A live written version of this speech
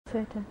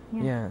theatre.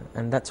 Yeah. Yeah,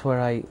 and that's where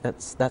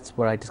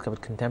I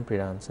discovered contemporary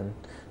dance, and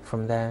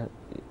from there,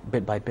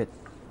 bit by bit,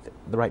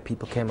 the right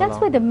people came along.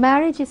 That's why the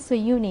marriage is so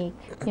unique,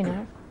 you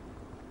know.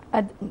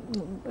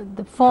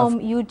 The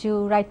form you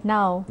do right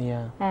now,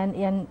 yeah,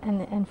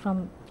 and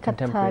from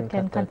Kathak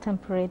and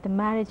contemporary, the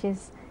marriage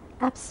is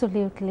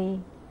absolutely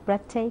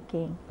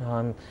breathtaking.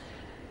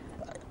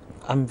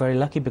 I'm very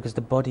lucky because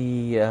the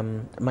body,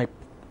 my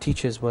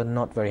teachers were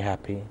not very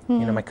happy.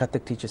 You know, my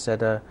Kathak teacher said,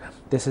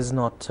 "This is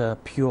not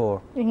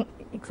pure."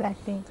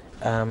 Exactly.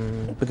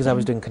 Because I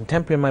was doing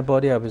contemporary in my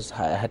body, I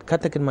had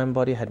Kathak in my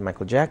body, I had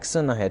Michael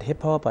Jackson, I had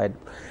hip hop,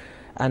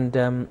 and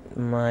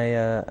my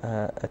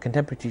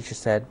contemporary teacher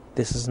said,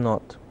 "This is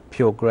not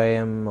pure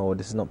Graham, or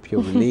this is not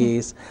pure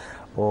Release,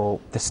 or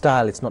the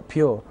style, it's not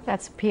pure."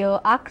 That's pure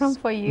Akram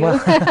for you.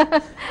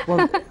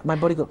 Well, my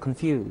body got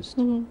confused,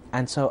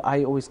 and so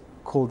I always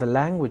call the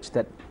language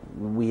that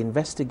we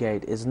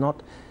investigate is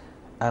not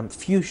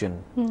fusion.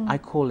 I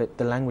call it,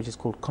 the language is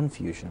called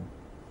confusion.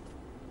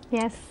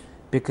 Yes.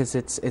 Because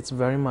it's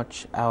very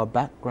much our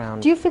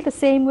background. Do you feel the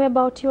same way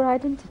about your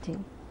identity?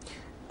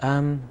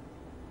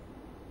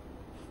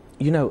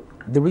 You know,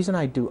 the reason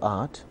I do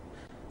art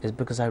is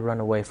because I run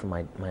away from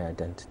my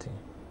identity.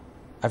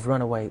 I've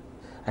run away,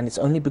 and it's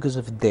only because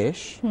of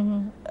Dish,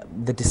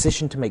 the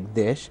decision to make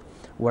Dish,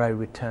 where I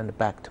returned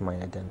back to my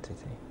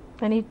identity.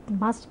 And it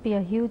must be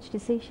a huge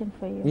decision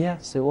for you.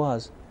 Yes, it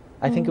was.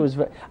 I think it was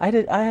very...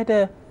 I had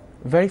a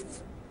very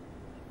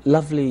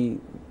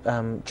lovely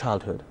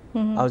childhood.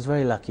 I was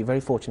very lucky,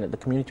 very fortunate. The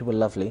community were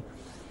lovely.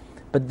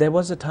 But there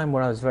was a time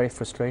where I was very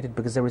frustrated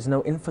because there was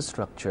no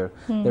infrastructure.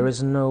 There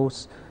is no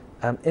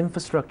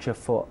infrastructure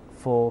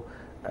for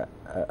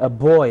a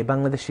boy,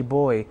 Bangladeshi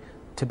boy,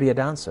 to be a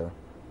dancer.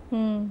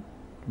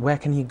 Where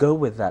can he go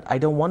with that? I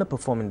don't want to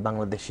perform in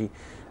Bangladeshi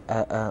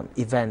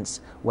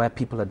events where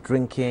people are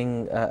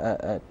drinking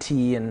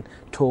tea and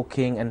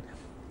talking and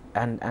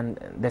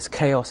there's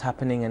chaos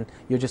happening and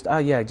you're just, oh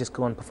yeah, just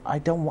go on. I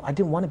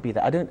didn't want to be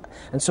that.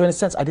 And so in a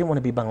sense, I didn't want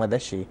to be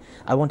Bangladeshi.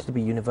 I wanted to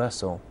be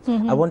universal.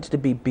 I wanted to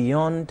be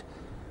beyond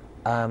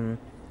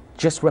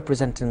just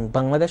representing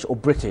Bangladesh or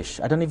British.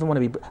 I don't even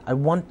want to be. I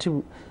want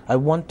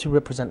to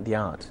represent the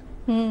art,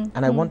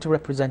 and I want to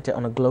represent it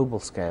on a global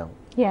scale.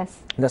 Yes,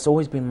 and that's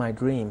always been my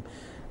dream.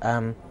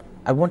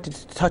 I wanted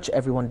to touch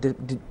everyone,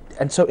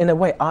 and so in a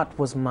way, art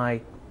was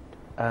my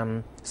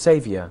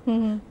savior,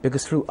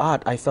 because through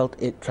art I felt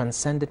it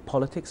transcended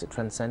politics, it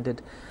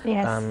transcended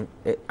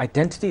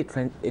identity,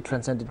 it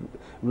transcended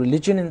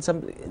religion. In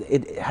some,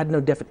 it had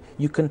no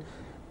you can,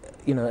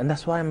 you know, and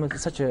that's why I'm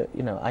such a,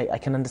 you know, I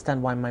can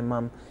understand why my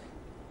mum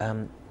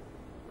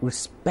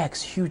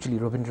respects hugely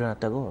Rabindranath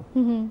Tagore,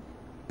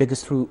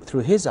 because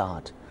through his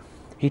art,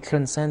 he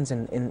transcends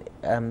in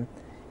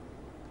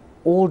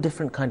all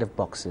different kind of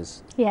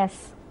boxes.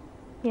 Yes,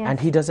 yes. And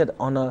he does it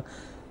on a,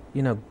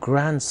 you know,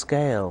 grand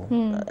scale,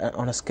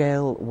 on a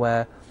scale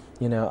where,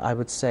 you know, I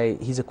would say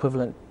he's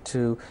equivalent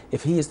to,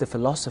 if he is the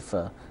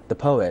philosopher, the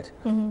poet,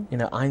 you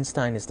know,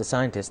 Einstein is the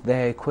scientist,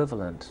 they're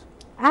equivalent.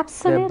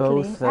 Absolutely.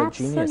 They're both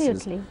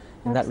geniuses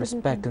in that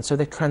respect. And so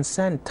they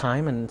transcend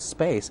time and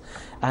space,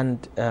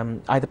 and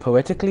either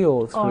poetically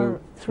or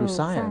through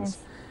science.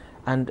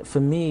 And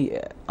for me,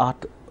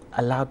 art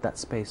allowed that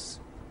space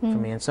for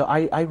me. And so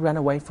I ran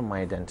away from my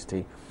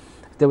identity.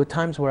 There were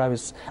times where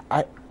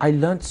I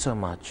learned so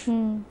much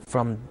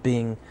from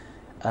being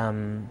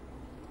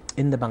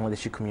in the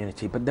Bangladeshi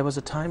community, but there was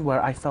a time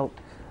where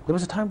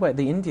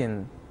the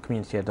Indian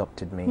community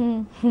adopted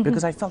me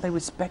because I felt they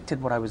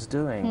respected what I was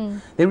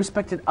doing. They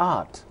respected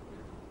art.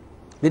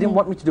 They didn't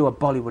want me to do a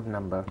Bollywood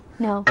number.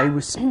 No. They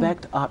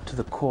respect art to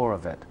the core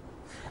of it.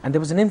 And there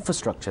was an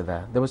infrastructure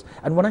there.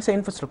 And when I say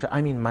infrastructure,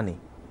 I mean money.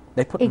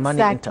 They put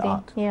money into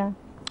art. Yeah.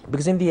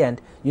 Because in the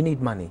end, you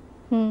need money.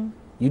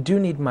 You do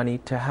need money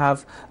to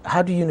have.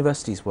 How do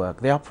universities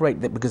work? They operate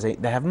because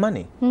they have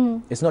money.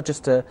 It's not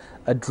just a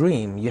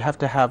dream. You have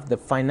to have the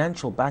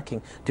financial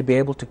backing to be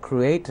able to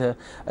create a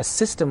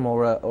system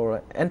or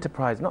an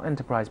enterprise, not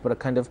enterprise, but a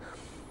kind of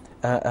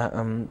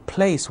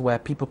place where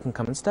people can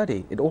come and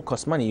study. It all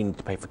costs money. You need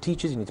to pay for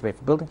teachers, you need to pay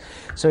for buildings.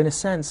 So in a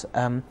sense,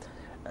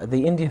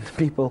 the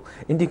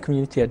Indian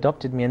community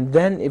adopted me, and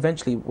then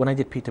eventually, when I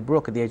did Peter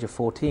Brook at the age of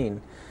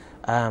 14,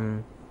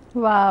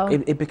 wow,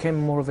 it became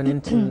more of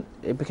an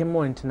it became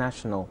more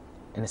international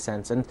in a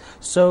sense, and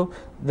so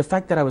the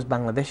fact that I was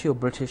Bangladeshi or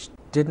British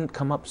didn't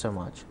come up so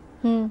much.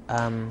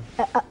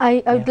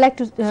 I would like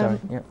to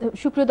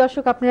সুপ্রিয়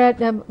দর্শক আপনারা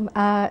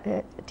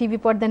TV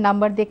পর্দার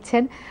number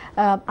দেখছেন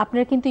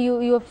আপনারা কিন্তু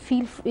you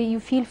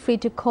feel free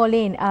to call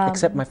in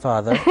except my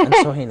father and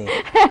Sohini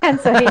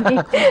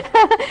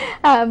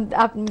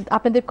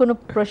আপনাদের কোনো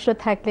প্রশ্ন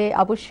থাকলে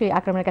অবশ্যই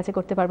আকরামের কাছে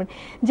করতে পারবেন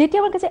যেটি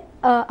আমার কাছে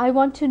I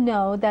want to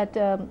know that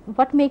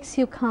what makes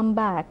you come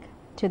back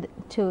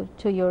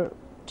to your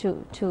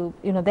to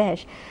you know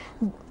Desh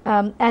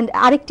and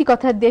arekti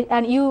kotha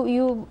and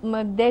you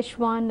Desh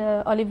won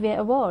Olivier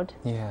Award,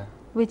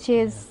 which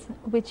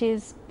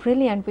is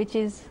brilliant, which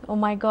is, oh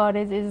my God,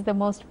 is the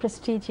most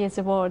prestigious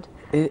award.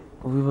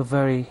 We were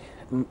very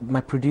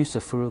my producer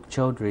Farooq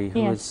Chaudhry, who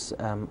Yes. is,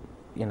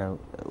 you know,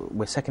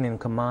 we're second in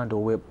command,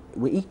 or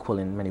we're equal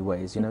in many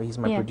ways. You know, he's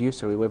my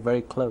producer. We're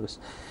very close.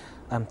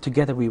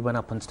 Together we went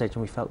up on stage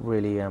and we felt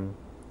really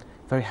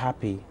very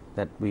happy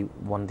that we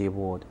won the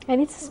award.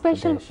 And it's a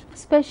special Desh.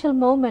 special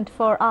moment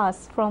for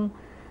us from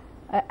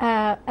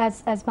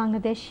as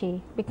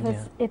Bangladeshi, because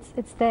Yeah.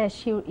 it's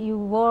Desh. You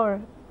were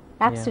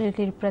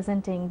absolutely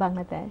representing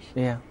Bangladesh.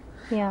 Yeah.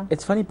 Yeah.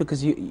 It's funny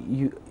because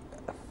you,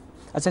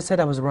 as I said,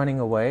 I was running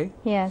away,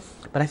 Yes.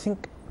 but I think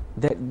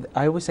that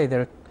I always say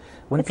there are,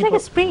 when It's people,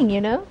 like a spring,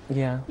 you know.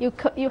 yeah,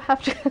 You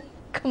have to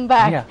come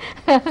back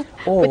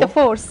or, with a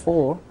force.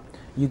 or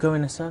you go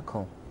in a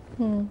circle.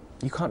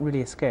 You can't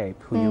really escape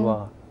who you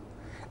are.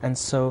 And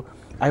so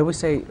I always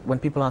say, when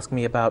people ask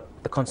me about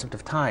the concept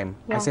of time,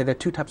 I say there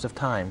are two types of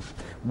time.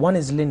 One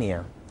is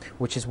linear,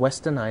 which is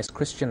westernized,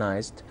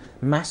 Christianized,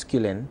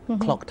 masculine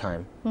clock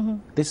time.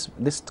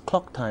 This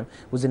clock time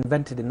was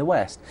invented in the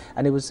West,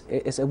 and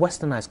it's a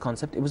westernized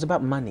concept. It was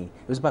about money.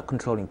 It was about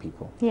controlling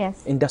people.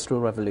 Yes. Industrial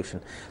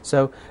revolution. So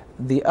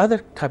the other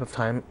type of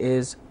time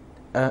is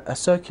a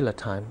circular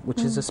time,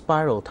 which is a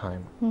spiral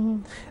time.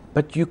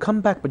 But you come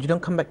back, but you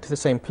don't come back to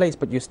the same place,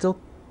 but you're still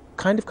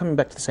kind of coming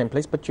back to the same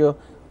place, but you're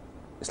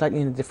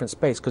slightly in a different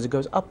space because it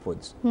goes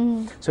upwards.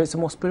 So it's a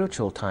more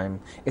spiritual time.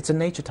 It's a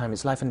nature time.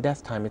 It's life and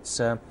death time. It's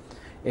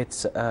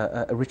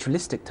a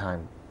ritualistic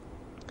time.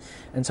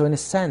 And so in a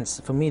sense,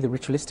 for me, the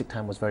ritualistic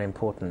time was very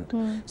important.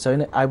 So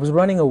I was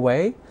running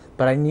away,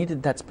 but I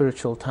needed that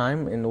spiritual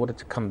time in order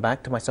to come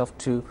back to myself,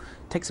 to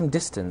take some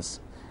distance.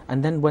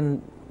 And then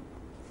when,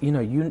 you know,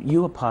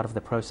 you were part of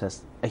the process,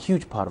 a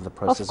huge part of the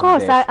process. Of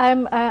course, Desh.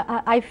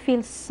 I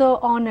feel so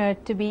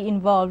honored to be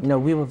involved. No,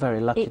 we were very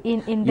lucky.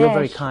 In You're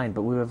very Desh. kind,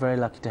 but we were very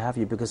lucky to have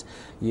you, because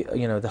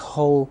you know, the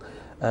whole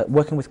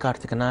working with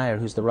Karthika Nair,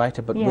 who's the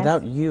writer, but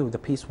without you, the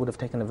piece would have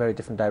taken a very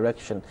different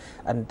direction,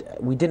 and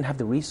we didn't have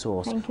the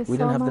resource. Thank you we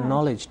didn't so have the much.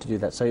 knowledge to do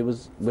that. So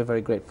we're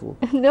very grateful.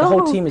 No. The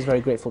whole team is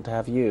very grateful to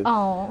have you.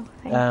 Oh,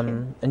 thank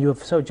you. And you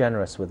were so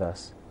generous with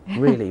us,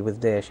 really,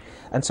 with Desh.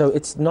 And so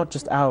it's not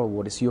just our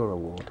award; it's your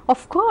award.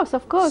 Of course,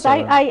 of course. So-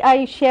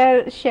 I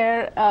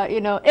share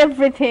you know,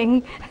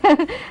 everything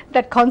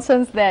that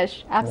concerns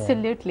Desh.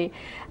 Absolutely.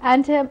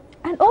 And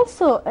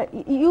also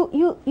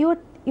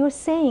you're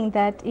saying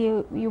that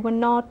you were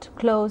not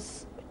close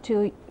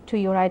to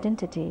your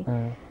identity.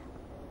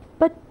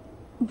 But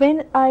when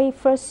I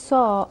first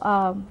saw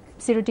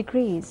 0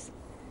 Degrees,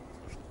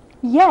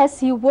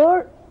 yes, you were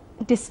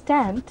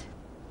distant,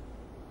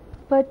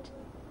 but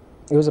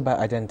It was about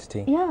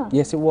identity. Yeah.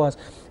 Yes, it was.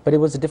 But it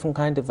was a different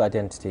kind of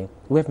identity.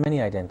 We have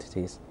many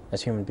identities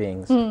as human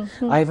beings.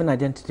 I have an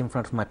identity in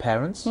front of my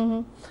parents.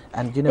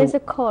 And you know, there's a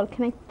call.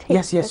 Can I take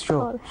Yes, yes, the sure,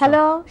 call? sure.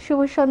 Hello,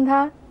 Shubho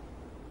Sandhya.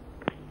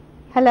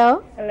 Hello,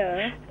 Hello.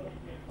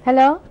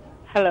 hello.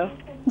 Hello.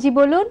 জি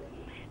বলুন।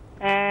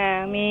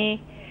 আমি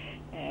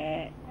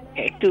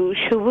একটু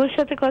শুভর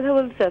সাথে কথা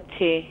বলতে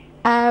চাচ্ছি।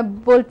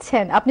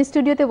 বলছেন, আপনি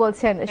স্টুডিওতে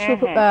বলছেন।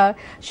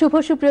 শুভ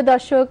সুপ্রিয়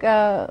দর্শক,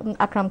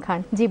 আকরাম খান,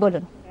 জি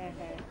বলুন।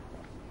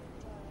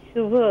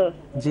 শুভ,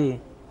 জি,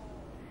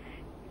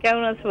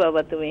 কেমন আছো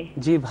বাবা তুমি?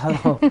 জি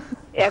ভালো।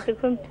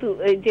 এতক্ষণ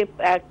এই যে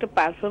একটা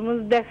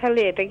পারফরমেন্স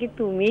দেখালে, এটা কি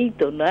তুমিই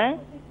তো, না?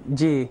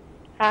 জি।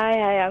 হাই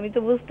হাই, আমি তো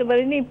বুঝতে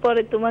পারিনি,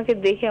 পরে তোমাকে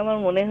দেখে আমার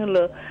মনে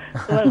হলো।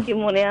 তোমার কি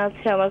মনে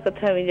আছে আমার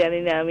কথা আমি জানি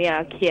না, আমি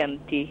আখি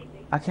আন্টি।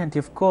 আখি আন্টি,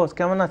 অফ কোর্স,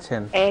 কেমন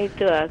আছেন? এই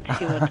তো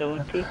আছি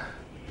মোটামুটি।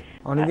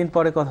 অনেকদিন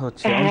পরে কথা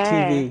হচ্ছে অন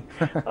টিভি।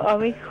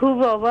 আমি খুব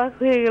অবাক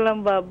হয়ে গেলাম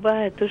বাবা,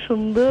 এত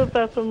সুন্দর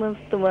পারফরমেন্স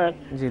তোমার।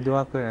 জি,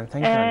 দোয়া করেন।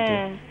 Thank you aunty.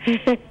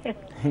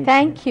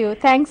 Thank you,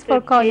 thanks for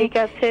calling. ঠিক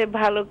আছে,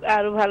 ভালো,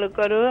 আরো ভালো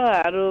করো,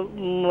 আরো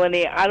মানে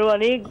আরো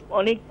অনেক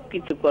অনেক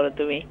কিছু করো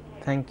তুমি।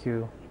 Thank you.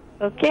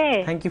 Okay,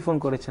 thank you phone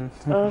করেছেন।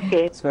 ওকে,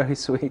 ইটস ভেরি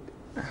সুইট।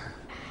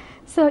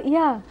 সো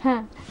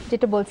হ্যাঁ,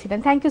 যেটা বলছিলেন,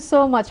 thank you so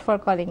much for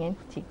calling in.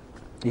 G.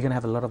 You're going to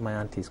have a lot of my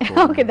aunties call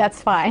Okay, me. that's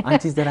fine.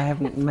 Aunties that I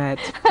haven't met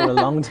for a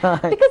long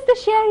time. Because they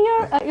share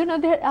your, you know,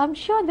 I'm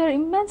sure they're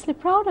immensely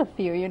proud of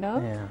you, you know.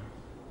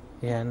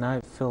 Yeah, and I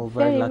feel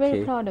very lucky.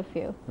 Very proud of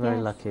you. Very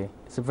Yes. lucky.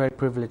 It's a very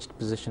privileged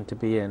position to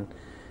be in.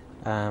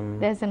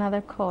 There's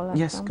another call.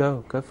 Yes, go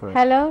for it.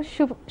 Hello,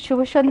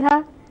 Shubho Sandhya.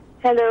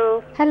 Hello.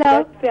 Hello.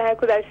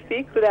 Could I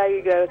speak? Could I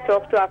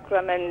talk to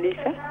Akram and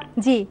Leesa?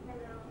 Ji.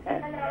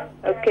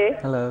 Okay.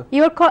 Hello.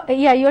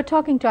 You're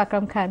talking to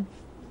Akram Khan.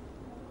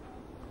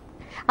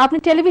 আপনি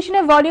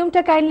টেলিভিশনের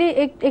ভলিউমটা kindly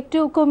একটু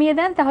কমিয়ে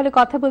দেন, তাহলে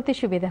কথা বলতে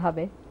সুবিধা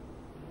হবে।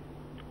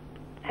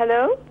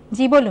 Hello.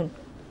 জি বলুন।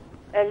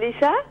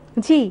 Leesa?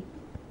 G.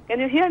 Can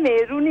you hear me?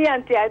 Rooney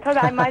auntie. I thought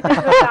I might as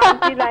well, the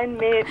auntie line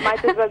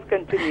might as well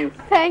continue.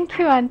 Thank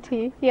you,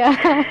 auntie. Yeah,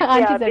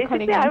 aunties are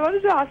calling basically, I in.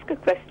 wanted to ask a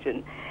question.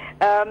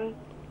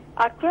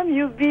 Akram,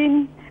 you've been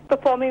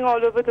performing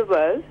all over the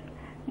world,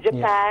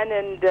 Japan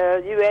and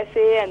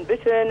USA and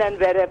Britain and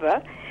wherever.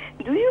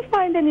 Do you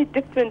find any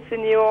difference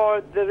in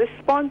the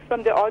response from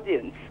the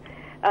audience?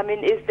 I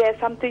mean, is there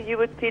something you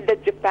would feel that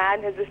Japan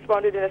has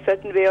responded in a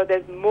certain way, or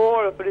there's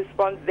more of a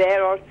response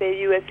there, or say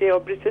USA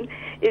or Britain?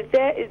 Is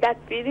that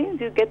feeling?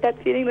 Do you get that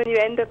feeling when you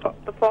end a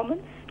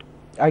performance?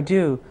 I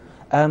do,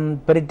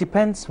 but it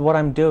depends what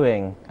I'm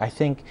doing. I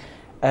think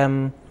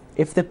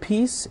if the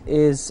piece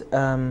is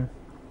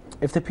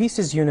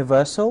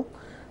universal,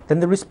 then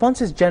the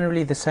response is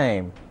generally the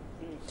same.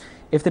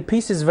 If the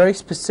piece is very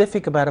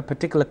specific about a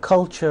particular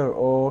culture,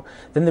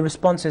 then the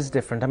response is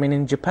different. I mean,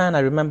 in Japan, I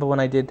remember when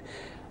I did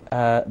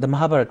the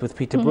Mahabharata with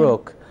Peter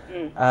Brook,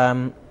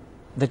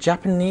 the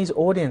Japanese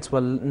audience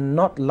were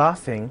not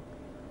laughing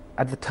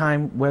at the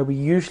time where we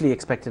usually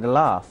expected a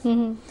laugh.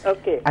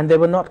 Okay. And they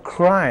were not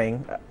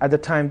crying at the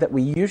time that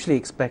we usually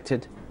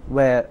expected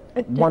where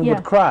one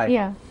would cry.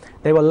 Yeah.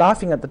 They were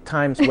laughing at the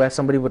times where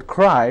somebody would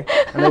cry,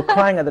 and they were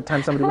crying at the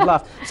time somebody would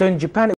laugh. So in Japan,